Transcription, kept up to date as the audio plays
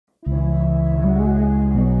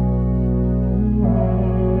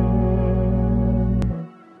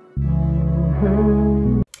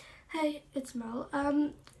smell.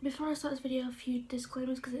 Before I start this video, a few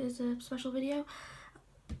disclaimers because it is a special video.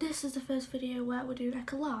 This is the first video where we're doing a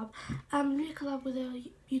collab. I'm doing a collab with a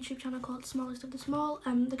YouTube channel called Smallest of the Small.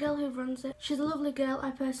 The girl who runs it, she's a lovely girl.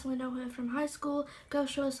 I personally know her from high school. Go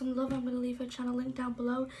show her some love. I'm going to leave her channel link down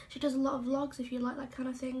below. She does a lot of vlogs. If you like that kind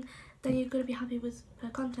of thing, then you're going to be happy with her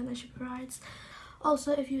content that she provides.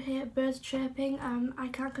 Also, if you hear birds chirping, I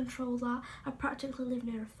can't control that. I practically live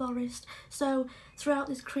near a forest, so throughout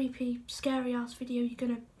this creepy, scary ass video, you're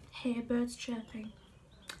gonna hear birds chirping.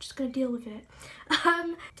 Just gonna deal with it.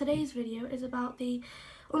 Today's video is about the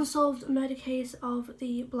unsolved murder case of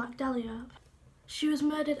the Black Dahlia. She was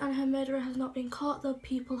murdered and her murderer has not been caught, though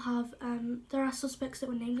people have, there are suspects that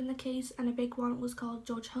were named in the case, and a big one was called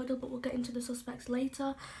George Hodel, but we'll get into the suspects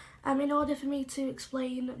later. In order for me to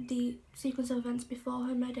explain the sequence of events before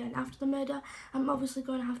her murder and after the murder, I'm obviously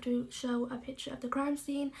going to have to show a picture of the crime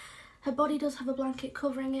scene. Her body does have a blanket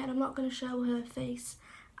covering it, and I'm not going to show her face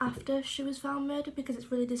after she was found murdered because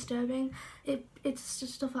it's really disturbing. It's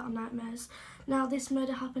just stuff out of nightmares. Now, this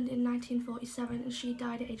murder happened in 1947 and she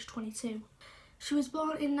died at age 22. She was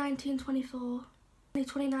born in 1924, the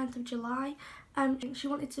 29th of July. She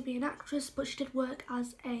wanted to be an actress, but she did work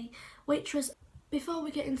as a waitress. Before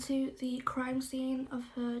we get into the crime scene of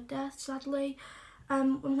her death, sadly,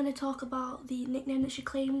 I'm going to talk about the nickname that she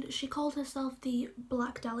claimed. She called herself the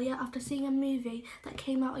Black Dahlia after seeing a movie that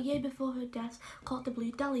came out a year before her death called The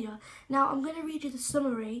Blue Dahlia. Now, I'm going to read you the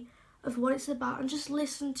summary of what it's about and just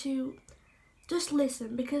listen,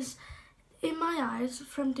 because in my eyes,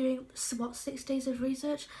 from doing, 6 days of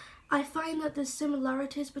research, I find that there's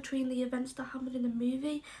similarities between the events that happened in the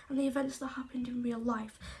movie and the events that happened in real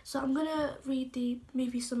life. So I'm going to read the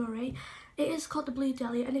movie summary. It is called The Blue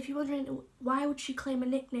Dahlia, and if you're wondering why would she claim a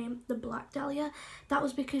nickname, the Black Dahlia, that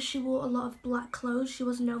was because she wore a lot of black clothes. She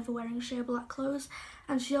was known for wearing sheer black clothes,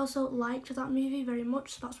 and she also liked that movie very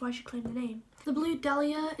much, so that's why she claimed the name. The Blue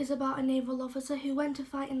Dahlia is about a naval officer who went to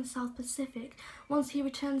fight in the South Pacific. Once he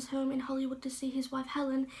returns home in Hollywood to see his wife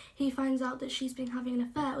Helen, he finds out that she's been having an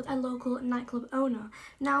affair with a local nightclub owner.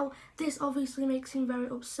 Now, this obviously makes him very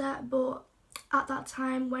upset, but at that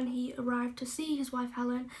time when he arrived to see his wife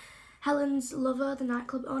Helen, Helen's lover, the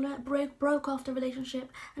nightclub owner, broke off the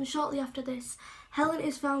relationship, and shortly after this, Helen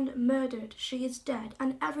is found murdered. She is dead,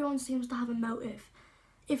 and everyone seems to have a motive.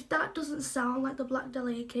 If that doesn't sound like the Black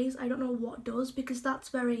Dahlia case, I don't know what does, because that's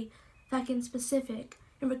very fucking specific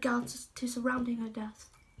in regards to surrounding her death.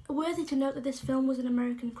 Worthy to note that this film was an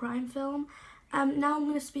American crime film. Now I'm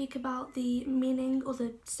going to speak about the meaning or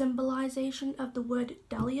the symbolization of the word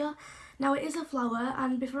dahlia. Now, it is a flower,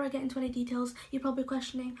 and before I get into any details, you're probably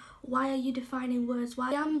questioning, why are you defining words?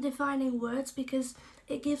 Well, I am defining words because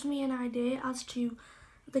it gives me an idea as to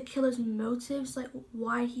the killer's motives, like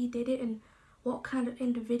why he did it and what kind of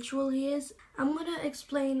individual he is. I'm going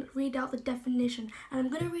to read out the definition, and I'm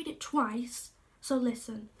going to read it twice, so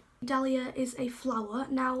listen. Dahlia is a flower.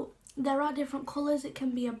 Now, there are different colours. It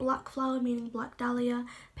can be a black flower, meaning Black Dahlia,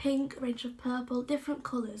 pink, range of purple, different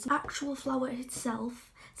colours. The actual flower itself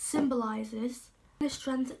symbolises inner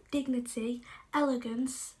strength, dignity,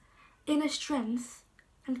 elegance, inner strength,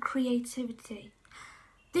 and creativity.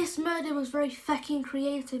 This murder was very fucking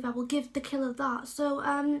creative, I will give the killer that. So,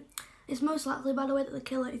 it's most likely, by the way, that the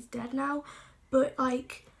killer is dead now, but,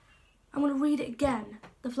 like, I'm going to read it again.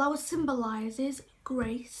 The flower symbolises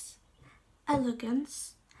grace,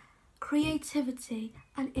 elegance, creativity,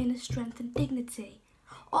 and inner strength and dignity.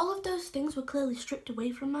 All of those things were clearly stripped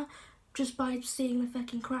away from her just by seeing the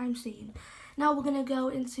fucking crime scene. Now we're going to go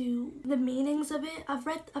into the meanings of it.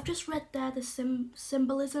 I've just read there the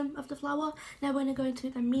symbolism of the flower. Now we're going to go into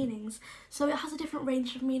the meanings. So it has a different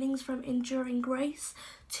range of meanings, from enduring grace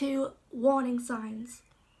to warning signs.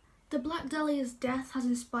 The Black Dahlia's death has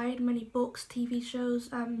inspired many books, TV shows,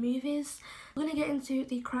 movies. I'm going to get into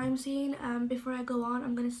the crime scene. Before I go on,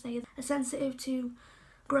 I'm going to say are sensitive to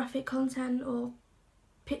graphic content or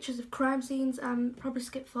pictures of crime scenes. Probably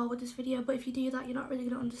skip forward this video, but if you do that, you're not really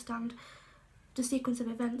going to understand the sequence of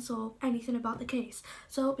events or anything about the case.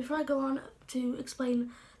 So before I go on to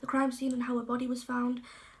explain the crime scene and how her body was found,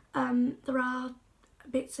 there are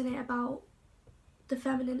bits in it about the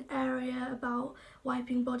feminine area, about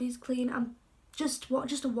wiping bodies clean, and just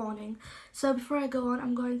a warning. So before I go on,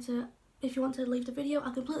 I'm going to, if you want to leave the video,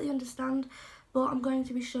 I completely understand, but I'm going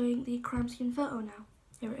to be showing the crime scene photo now.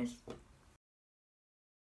 Here it is.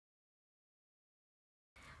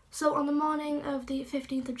 So on the morning of the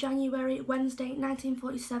 15th of January, Wednesday,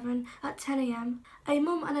 1947, at 10 AM, a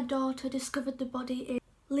mum and a daughter discovered the body in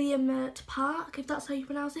Leimert Park, if that's how you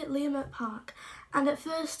pronounce it, Leimert Park. And at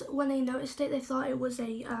first, when they noticed it, they thought it was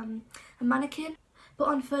a mannequin. but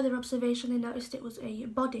on further observation they noticed it was a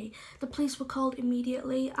body. The police were called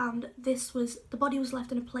immediately, and the body was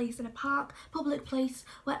left in a park, public place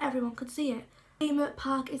where everyone could see it. Emmett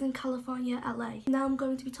Park is in California, LA. Now I'm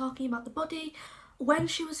going to be talking about the body. When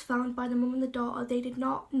she was found by the mum and the daughter, they did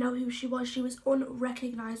not know who she was. She was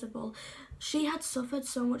unrecognisable. She had suffered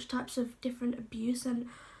so much types of different abuse and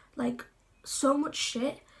like so much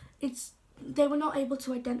shit. They were not able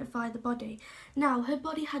to identify the body. Now, her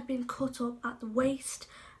body had been cut up at the waist,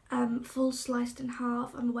 full sliced in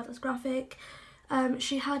half. I'm aware that's graphic.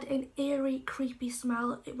 She had an eerie, creepy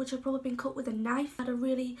smell, which had probably been cut with a knife. Had a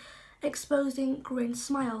really exposing grin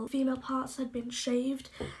smile. Female parts had been shaved,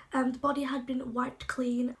 the body had been wiped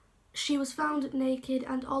clean. She was found naked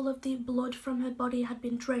and all of the blood from her body had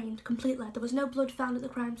been drained completely. There was no blood found at the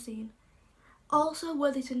crime scene. Also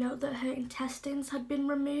worthy to note that her intestines had been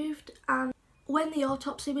removed, and when the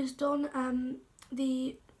autopsy was done,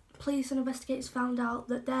 the police and investigators found out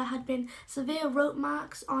that there had been severe rope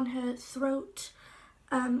marks on her throat,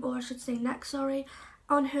 or I should say neck, sorry,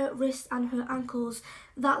 on her wrists and her ankles.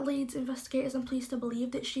 That leads investigators and police to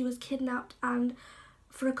believe that she was kidnapped and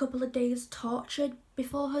for a couple of days tortured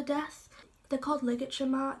before her death. They're called ligature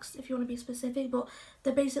marks if you want to be specific, but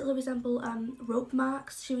they basically resemble rope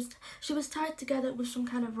marks. She was tied together with some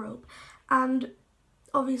kind of rope, and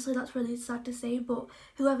obviously that's really sad to say, but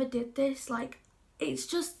whoever did this, like, it's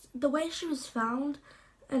just the way she was found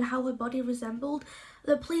and how her body resembled.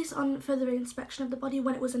 The police, on further inspection of the body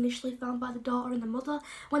when it was initially found by the daughter and the mother,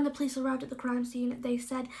 when the police arrived at the crime scene, they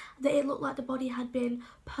said that it looked like the body had been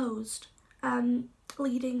posed,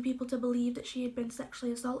 leading people to believe that she had been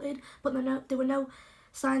sexually assaulted, but there were no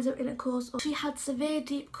signs of intercourse. She had severe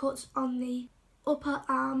deep cuts on the upper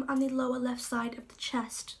arm and the lower left side of the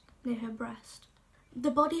chest near her breast. The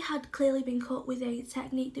body had clearly been cut with a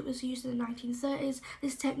technique that was used in the 1930s.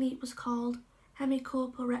 This technique was called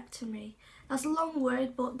hemicorporectomy. That's a long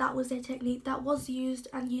word, but that was a technique that was used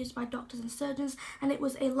by doctors and surgeons, and it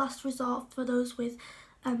was a last resort for those with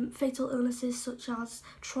fatal illnesses such as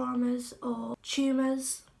traumas or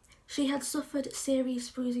tumours. She had suffered serious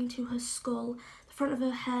bruising to her skull, the front of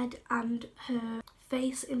her head and her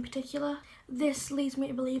face in particular. This leads me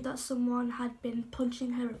to believe that someone had been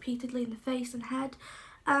punching her repeatedly in the face and head.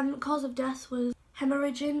 Cause of death was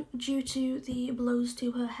hemorrhaging due to the blows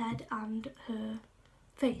to her head and her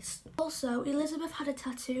face. Also, Elizabeth had a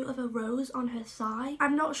tattoo of a rose on her thigh.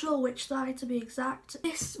 I'm not sure which thigh to be exact.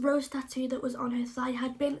 This rose tattoo that was on her thigh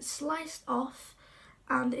had been sliced off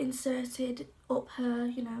and inserted up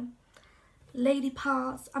her, lady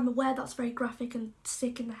parts. I'm aware that's very graphic and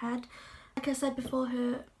sick in the head. Like I said before,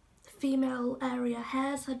 her female area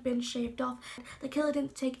hairs had been shaved off. The killer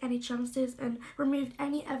didn't take any chances and removed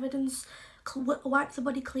any evidence, wiped the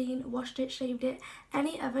body clean, washed it, shaved it,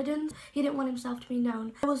 any evidence. He didn't want himself to be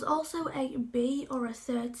known. There was also a B or a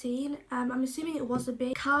 13, I'm assuming it was a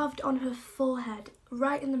B, carved on her forehead,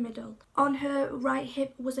 right in the middle. On her right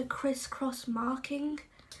hip was a crisscross marking.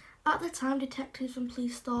 At the time, detectives and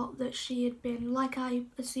police thought that she had been, like I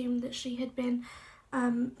assumed, that she had been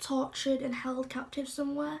tortured and held captive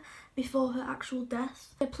somewhere before her actual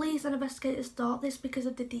death. The police and investigators thought this because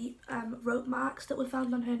of the deep rope marks that were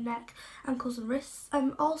found on her neck, ankles and wrists.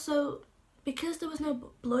 Also, because there was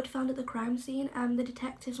no blood found at the crime scene, the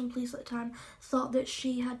detectives and police at the time thought that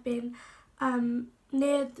she had been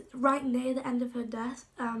right near the end of her death.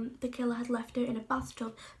 The killer had left her in a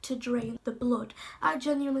bathtub to drain the blood. I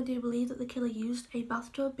genuinely do believe that the killer used a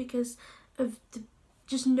bathtub because of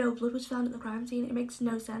just no blood was found at the crime scene. It makes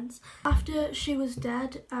no sense. After she was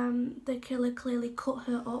dead, the killer clearly cut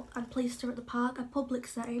her up and placed her at the park, a public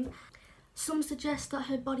setting. Some suggest that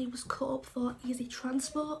her body was cut up for easy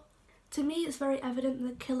transport. To me, it's very evident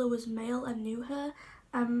the killer was male and knew her.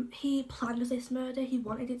 He planned this murder, he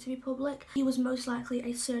wanted it to be public. He was most likely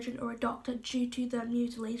a surgeon or a doctor due to the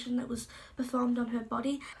mutilation that was performed on her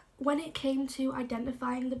body. When it came to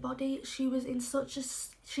identifying the body, she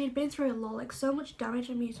had been through a lot, like so much damage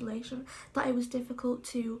and mutilation, that it was difficult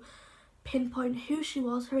to pinpoint who she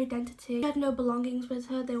was, her identity. She had no belongings with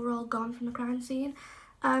her, they were all gone from the crime scene.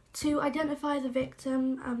 To identify the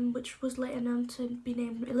victim, which was later known to be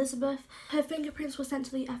named Elizabeth, her fingerprints were sent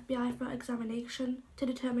to the FBI for examination to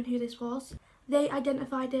determine who this was. They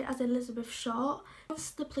identified it as Elizabeth Short.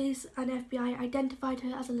 Once the police and FBI identified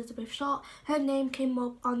her as Elizabeth Short, her name came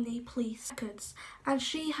up on the police records, and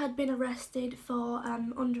she had been arrested for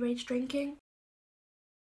underage drinking.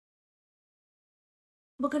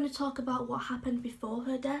 We're going to talk about what happened before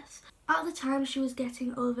her death. At the time, she was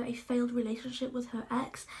getting over a failed relationship with her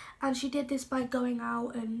ex, and she did this by going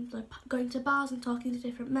out and going to bars and talking to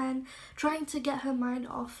different men, trying to get her mind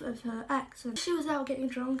off of her ex. And she was out getting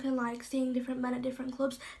drunk and seeing different men at different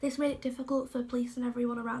clubs. This made it difficult for police and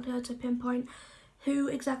everyone around her to pinpoint who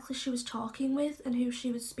exactly she was talking with and who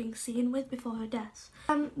she was being seen with before her death.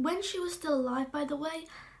 When she was still alive, by the way,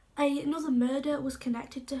 another murder was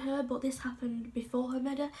connected to her, but this happened before her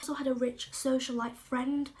murder. She also had a rich socialite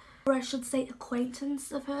friend, or I should say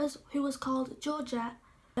acquaintance of hers, who was called Georgette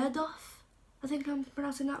Berdoff. I think I'm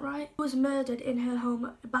pronouncing that right. Who was murdered in her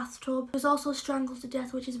home bathtub. She was also strangled to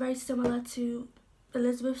death, which is very similar to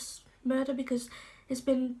Elizabeth's murder, because it's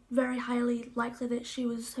been very highly likely that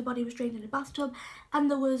her body was drained in a bathtub,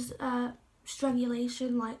 and there was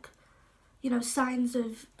strangulation, signs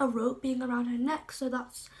of a rope being around her neck. So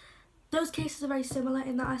those cases are very similar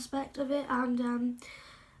in that aspect of it. And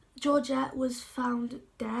Georgette was found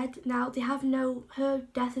dead. Now her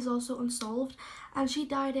death is also unsolved, and she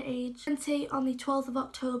died at age 20 on the 12th of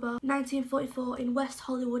October 1944 in West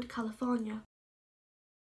Hollywood, California.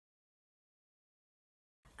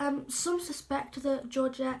 Some suspect that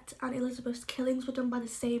Georgette and Elizabeth's killings were done by the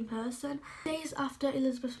same person. Days after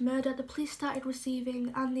Elizabeth's murder, the police started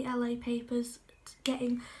receiving, and the LA papers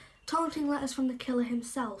getting, taunting letters from the killer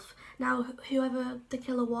himself. Now, whoever the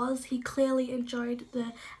killer was, he clearly enjoyed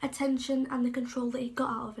the attention and the control that he got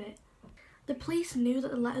out of it. The police knew that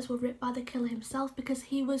the letters were written by the killer himself because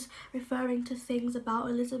he was referring to things about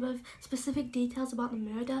Elizabeth, specific details about the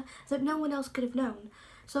murder that no one else could have known.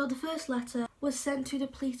 So the first letter was sent to the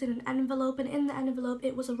police in an envelope, and in the envelope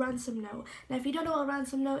it was a ransom note. Now, if you don't know what a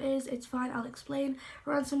ransom note is, it's fine, I'll explain.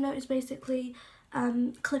 A ransom note is basically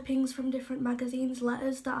clippings from different magazines,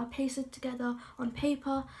 letters that are pasted together on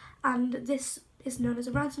paper, and this is known as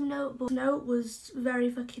a ransom note. But the note was very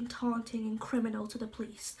fucking taunting and criminal to the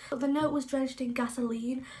police. But the note was drenched in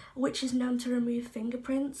gasoline, which is known to remove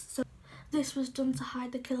fingerprints. So this was done to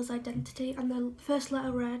hide the killer's identity, and the first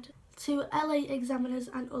letter read, "To LA examiners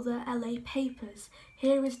and other LA papers,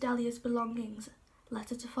 here is Dahlia's belongings.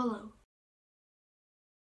 Letter to follow."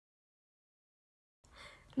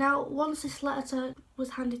 Now, once this letter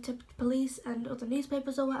was handed to police and other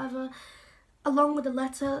newspapers or whatever, along with the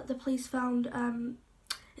letter, the police found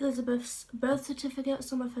Elizabeth's birth certificate,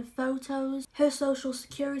 some of her photos, her social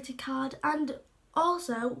security card, and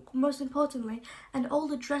also, most importantly, an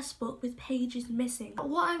old address book with pages missing.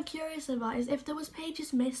 What I'm curious about is if there was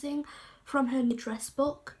pages missing from her address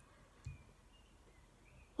book,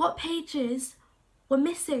 what pages were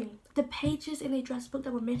missing? The pages in the address book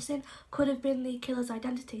that were missing could have been the killer's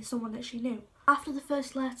identity, someone that she knew. After the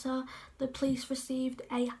first letter, the police received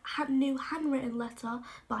a new handwritten letter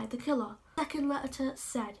by the killer. The second letter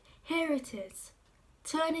said, "Here it is.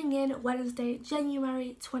 Turning in Wednesday,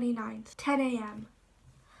 January 29th, 10 AM.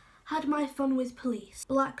 Had my fun with police.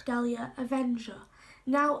 Black Dahlia, Avenger."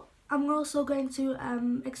 Now, I'm also going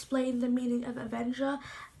to explain the meaning of Avenger.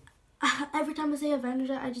 Every time I say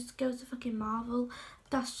Avenger, I just go to fucking Marvel.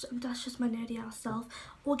 That's just my nerdy ass self.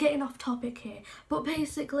 We're getting off topic here. But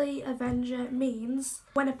basically, Avenger means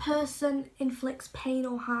when a person inflicts pain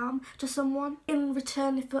or harm to someone in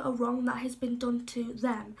return for a wrong that has been done to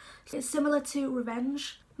them. It's similar to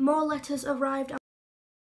revenge. More letters arrived.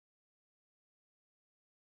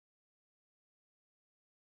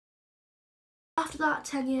 After that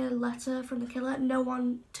 10-year letter from the killer, no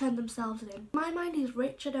one turned themselves in. In my mind, he's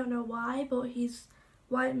rich. I don't know why, but he's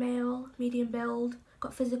white male, medium build,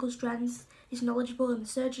 got physical strength, he's knowledgeable in the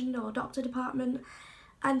surgeon or doctor department,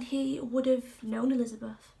 and he would have known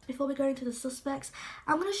Elizabeth. Before we go into the suspects,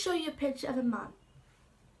 I'm going to show you a picture of a man.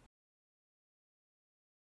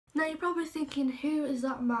 Now, you're probably thinking, who is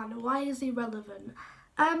that man? Why is he relevant?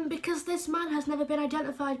 Because this man has never been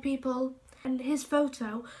identified, people, and his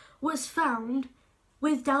photo was found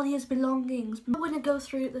with Dahlia's belongings. I'm going to go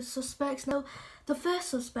through the suspects. Now, the first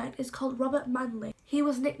suspect is called Robert Manley. He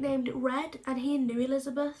was nicknamed Red, and he knew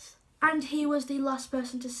Elizabeth, and he was the last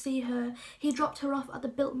person to see her. He dropped her off at the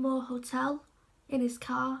Biltmore Hotel in his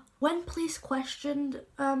car. When police questioned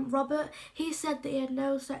Robert, he said that he had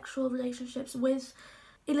no sexual relationships with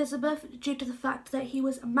Elizabeth due to the fact that he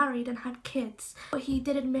was married and had kids. But he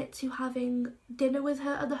did admit to having dinner with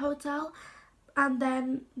her at the hotel, and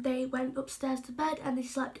then they went upstairs to bed and they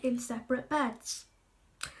slept in separate beds.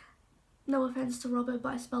 No offence to Robert,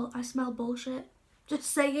 but I smell bullshit. Just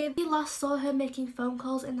saying. He last saw her making phone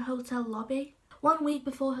calls in the hotel lobby. 1 week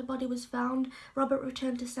before her body was found, Robert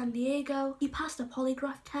returned to San Diego. He passed a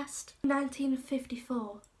polygraph test in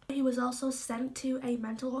 1954. He was also sent to a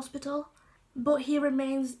mental hospital. but he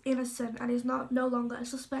remains innocent and is no longer a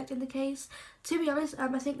suspect in the case. To be honest, I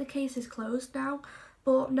think the case is closed now,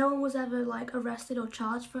 but no one was ever like arrested or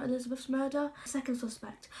charged for Elizabeth's murder. Second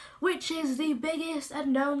suspect, which is the biggest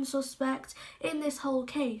and known suspect in this whole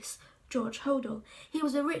case, George Hodel. He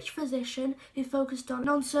was a rich physician who focused on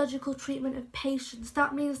non-surgical treatment of patients.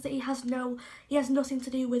 That means that he has nothing to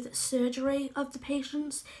do with surgery of the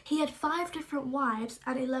patients. He had 5 different wives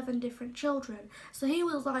and 11 different children. So he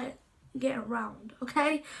was like, get around,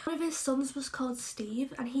 okay? One of his sons was called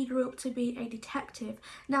Steve, and he grew up to be a detective.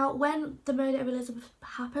 Now, when the murder of Elizabeth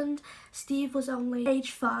happened, Steve was only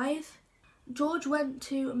age 5. George went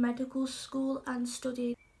to medical school and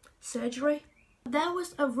studied surgery. There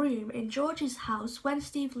was a room in George's house when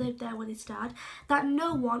Steve lived there with his dad that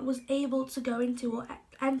no one was able to go into or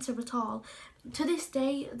enter at all. To this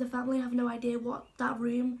day, the family have no idea what that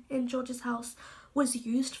room in George's house was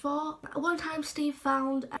used for. One time Steve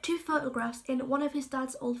found 2 photographs in one of his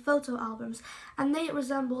dad's old photo albums, and they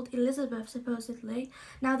resembled Elizabeth, supposedly.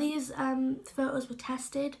 Now these photos were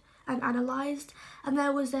tested and analysed, and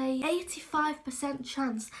there was a 85%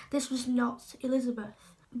 chance this was not Elizabeth.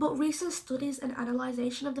 But recent studies and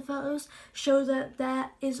analysation of the photos show that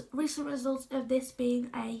there is recent results of this being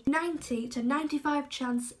a 90 to 95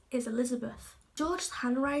 chance is Elizabeth. George's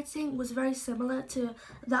handwriting was very similar to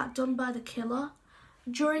that done by the killer.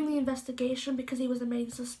 During the investigation, because he was the main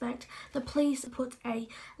suspect, the police put a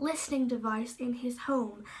listening device in his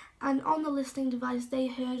home, and on the listening device they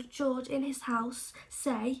heard George in his house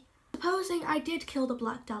say, "Supposing I did kill the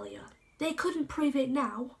Black Dahlia, they couldn't prove it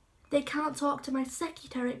now. They can't talk to my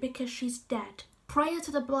secretary because she's dead." Prior to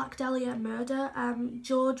the Black Dahlia murder,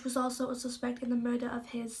 George was also a suspect in the murder of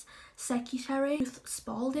his secretary, Ruth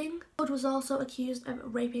Spalding. George was also accused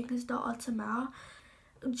of raping his daughter Tamar.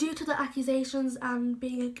 Due to the accusations and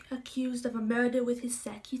being accused of a murder with his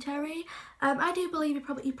secretary, I do believe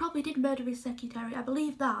he probably did murder his secretary. I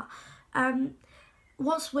believe that.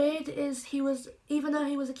 What's weird is even though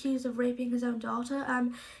he was accused of raping his own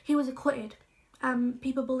daughter, he was acquitted.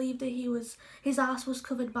 People believed that his ass was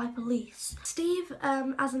covered by police. Steve,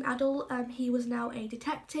 as an adult, he was now a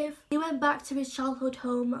detective. He went back to his childhood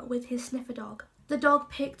home with his sniffer dog. The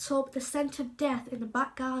dog picked up the scent of death in the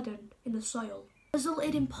back garden in the soil.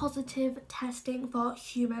 Resulted in positive testing for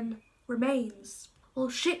human remains. Well,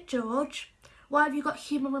 shit, George. Why have you got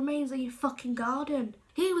human remains in your fucking garden?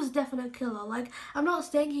 He was definitely a killer. Like, I'm not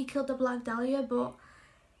saying he killed the Black Dahlia, but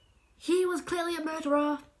he was clearly a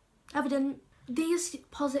murderer. Evident. These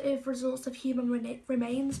positive results of human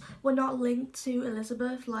remains were not linked to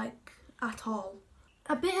Elizabeth, like, at all.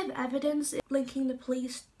 A bit of evidence linking the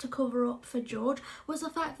police to cover up for George was the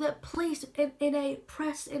fact that police in a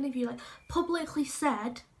press interview publicly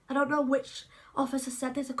said, I don't know which officer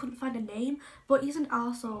said this, I couldn't find a name, but he's an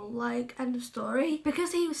arsehole, end of story.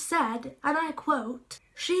 Because he said, and I quote,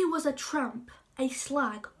 "She was a tramp, a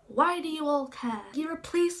slag, why do you all care? You're a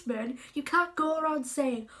policeman, you can't go around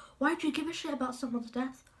saying, why do you give a shit about someone's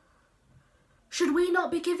death? Should we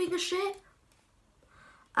not be giving a shit?"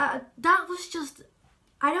 That was just,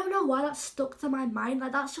 I don't know why that stuck to my mind.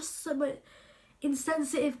 That's just some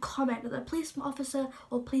insensitive comment that the police officer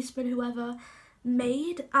or policeman, whoever,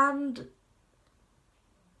 made, and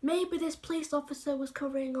maybe this police officer was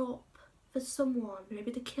covering up for someone,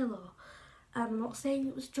 maybe the killer. I'm not saying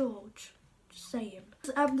it was George, just saying.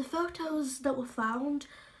 The photos that were found,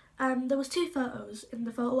 there was 2 photos in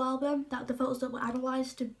the photo album, the photos that were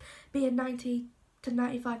analysed to be a 90 to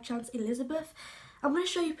 95 chance Elizabeth. I'm going to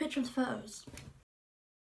show you a picture of the photos.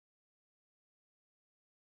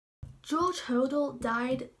 George Hodel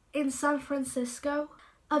died in San Francisco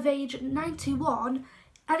of age 91,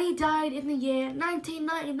 and he died in the year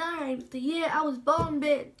 1999, the year I was born,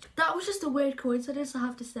 bitch. That was just a weird coincidence, I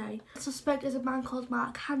have to say. The suspect is a man called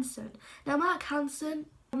Mark Hansen. Now, Mark Hansen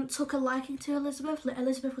took a liking to Elizabeth.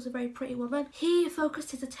 Elizabeth was a very pretty woman. He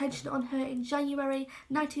focused his attention on her in January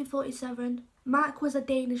 1947. Mark was a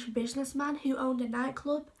Danish businessman who owned a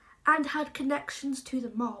nightclub and had connections to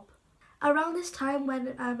the mob. Around this time when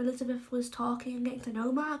Elizabeth was talking and getting to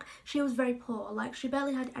know Mark, she was very poor, she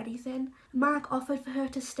barely had anything. Mark offered for her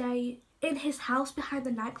to stay in his house behind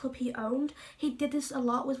the nightclub he owned. He did this a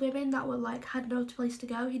lot with women that were had no place to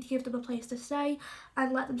go. He'd give them a place to stay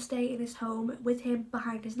and let them stay in his home with him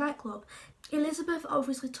behind his nightclub. Elizabeth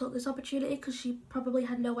obviously took this opportunity because she probably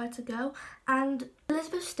had nowhere to go, and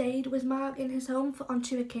Elizabeth stayed with Mark in his home on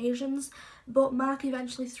 2 occasions, but Mark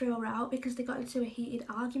eventually threw her out because they got into a heated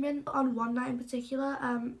argument. On one night in particular,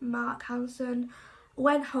 Mark Hansen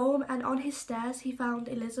went home, and on his stairs he found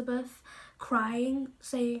Elizabeth crying,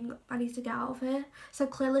 saying, "I need to get out of here." So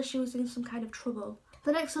clearly she was in some kind of trouble.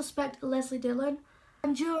 The next suspect, Leslie Dillon.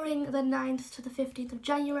 And during the 9th to the 15th of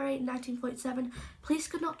January 1947, police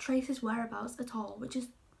could not trace his whereabouts at all, which is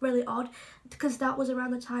really odd because that was around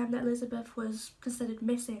the time that Elizabeth was considered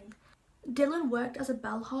missing. Dillon worked as a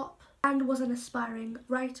bellhop and was an aspiring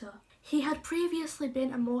writer. He had previously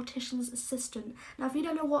been a mortician's assistant. Now, if you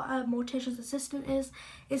don't know what a mortician's assistant is,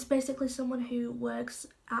 it's basically someone who works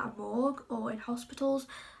at a morgue or in hospitals,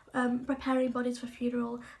 preparing bodies for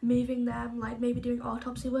funeral, moving them, like maybe doing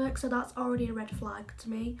autopsy work, so that's already a red flag to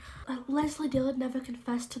me. Leslie Dillon never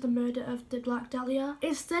confessed to the murder of the Black Dahlia.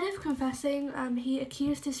 Instead of confessing, he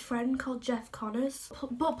accused his friend called Jeff Connors,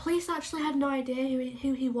 but police actually had no idea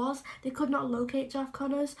who he was. They could not locate Jeff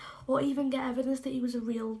Connors or even get evidence that he was a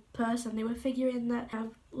real person. They were figuring that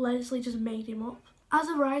Leslie just made him up. As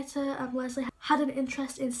a writer, Leslie had an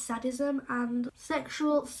interest in sadism and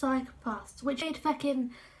sexual psychopaths, which made feckin'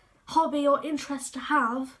 hobby or interest to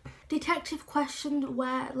have. Detective questioned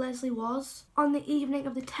where Leslie was on the evening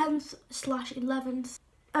of the 10th/11th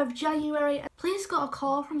of January. Police got a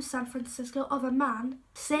call from San Francisco of a man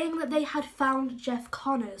saying that they had found Jeff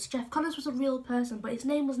Connors. Jeff Connors was a real person, but his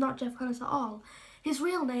name was not Jeff Connors at all. His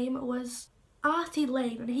real name was Artie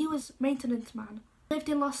Lane, and he was maintenance man. He lived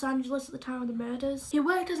in Los Angeles at the time of the murders. He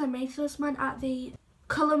worked as a maintenance man at the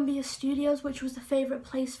Columbia Studios, which was the favourite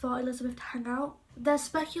place for Elizabeth to hang out. There's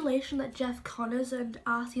speculation that Jeff Connors and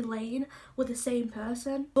Artie Lane were the same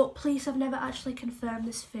person, but police have never actually confirmed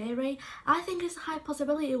this theory. I think it's a high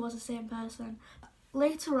possibility it was the same person.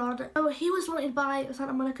 Later on, he was wanted by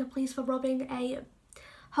Santa Monica police for robbing a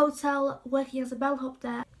hotel, working as a bellhop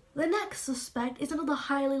there. The next suspect is another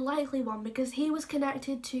highly likely one because he was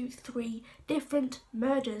connected to 3 different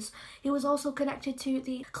murders. He was also connected to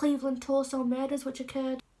the Cleveland Torso murders, which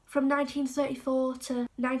occurred from 1934 to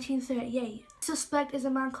 1938. The suspect is a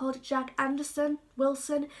man called Jack Anderson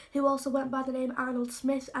Wilson, who also went by the name Arnold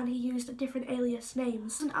Smith, and he used different alias names.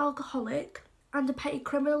 He was an alcoholic and a petty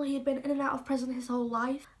criminal. He had been in and out of prison his whole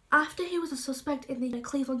life. After he was a suspect in the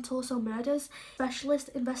Cleveland Torso murders, specialists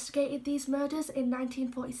investigated these murders in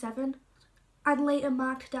 1947 and later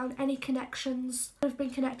marked down any connections that have been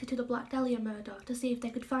connected to the Black Dahlia murder to see if they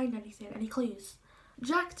could find anything, any clues.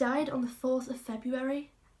 Jack died on the 4th of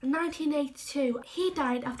February. In 1982, he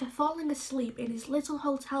died after falling asleep in his little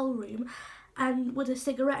hotel room and with a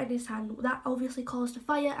cigarette in his hand. That obviously caused a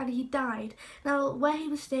fire and he died. Now, where he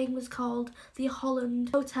was staying was called the Holland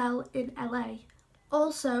Hotel in LA.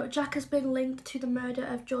 Also, Jack has been linked to the murder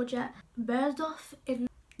of Georgette Berdoff in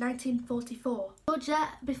 1944.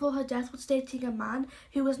 Georgette, before her death, was dating a man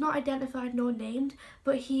who was not identified nor named,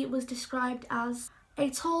 but he was described as a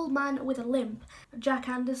tall man with a limp. Jack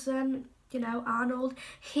Anderson, you know, Arnold,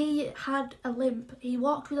 he had a limp. He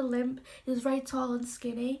walked with a limp. He was very tall and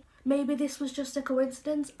skinny. Maybe this was just a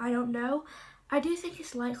coincidence, I don't know. I do think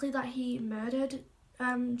it's likely that he murdered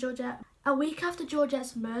Georgette. A week after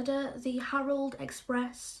Georgette's murder, the Herald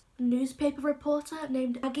Express newspaper reporter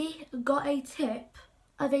named Aggie got a tip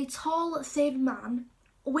of a tall, thin man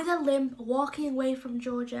with a limp walking away from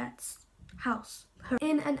Georgette's house.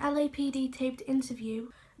 In an LAPD taped interview,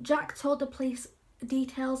 Jack told the police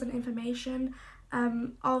details and information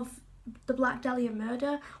of the Black Dahlia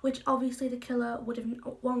murder, which obviously the killer would have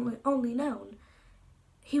only known.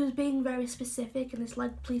 He was being very specific, and this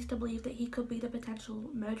led police to believe that he could be the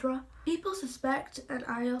potential murderer. People suspect, and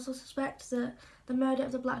I also suspect, that the murder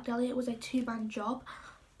of the Black Dahlia was a 2-man job.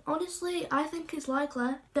 Honestly, I think it's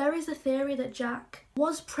likely. There is a theory that Jack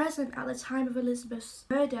was present at the time of Elizabeth's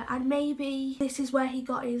murder, and maybe this is where he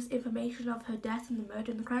got his information of her death and the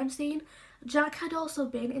murder in the crime scene. Jack had also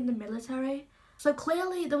been in the military, so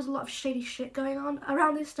clearly there was a lot of shady shit going on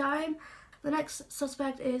around this time. The next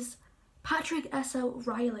suspect is Patrick S.O.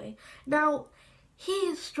 Riley. Now,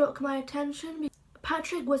 he struck my attention.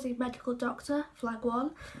 Patrick was a medical doctor, flag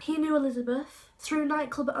 1. He knew Elizabeth through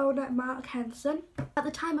nightclub owner Mark Henson. At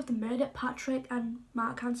the time of the murder, Patrick and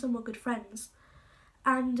Mark Henson were good friends,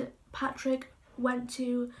 and Patrick went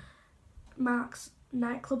to Mark's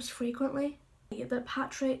nightclubs frequently. That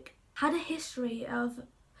Patrick had a history of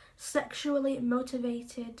sexually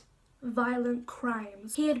motivated violent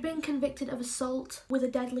crimes. He had been convicted of assault with a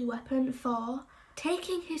deadly weapon for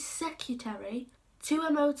taking his secretary to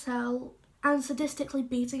a motel and sadistically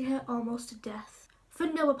beating her almost to death for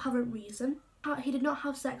no apparent reason. He did not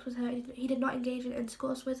have sex with her, he did not engage in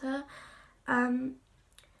intercourse with her.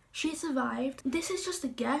 She survived. This is just a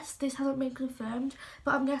guess, this hasn't been confirmed,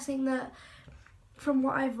 but I'm guessing that from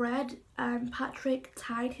what I've read, Patrick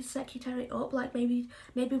tied his secretary up, like maybe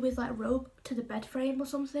with like rope to the bed frame or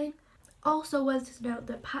something. Also worth to note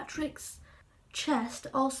that Patrick's chest,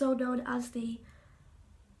 also known as the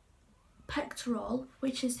pectoral,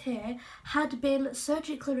 which is here, had been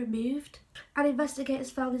surgically removed, and investigators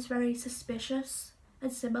found this very suspicious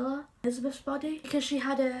and similar to Elizabeth's body because she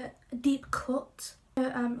had a deep cut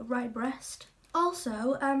on her right breast.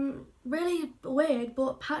 Also, really weird,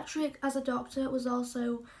 but Patrick, as a doctor, was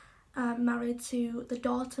also married to the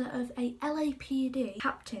daughter of a LAPD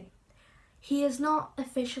captain. He has not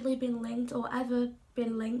officially been linked or ever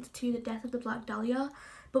been linked to the death of the Black Dahlia,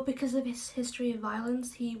 but because of his history of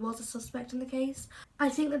violence, he was a suspect in the case. I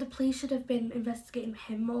think that the police should have been investigating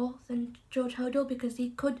him more than George Hodel, because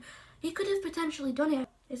he could have potentially done it.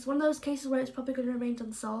 It's one of those cases where it's probably going to remain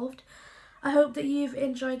unsolved. I hope that you've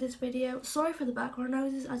enjoyed this video. Sorry for the background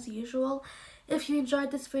noises as usual. If you enjoyed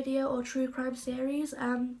this video or true crime series,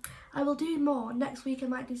 I will do more. Next week I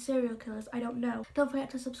might do serial killers, I don't know. Don't forget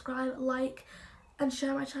to subscribe, like, and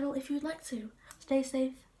share my channel if you'd like to. Stay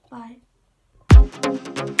safe, bye.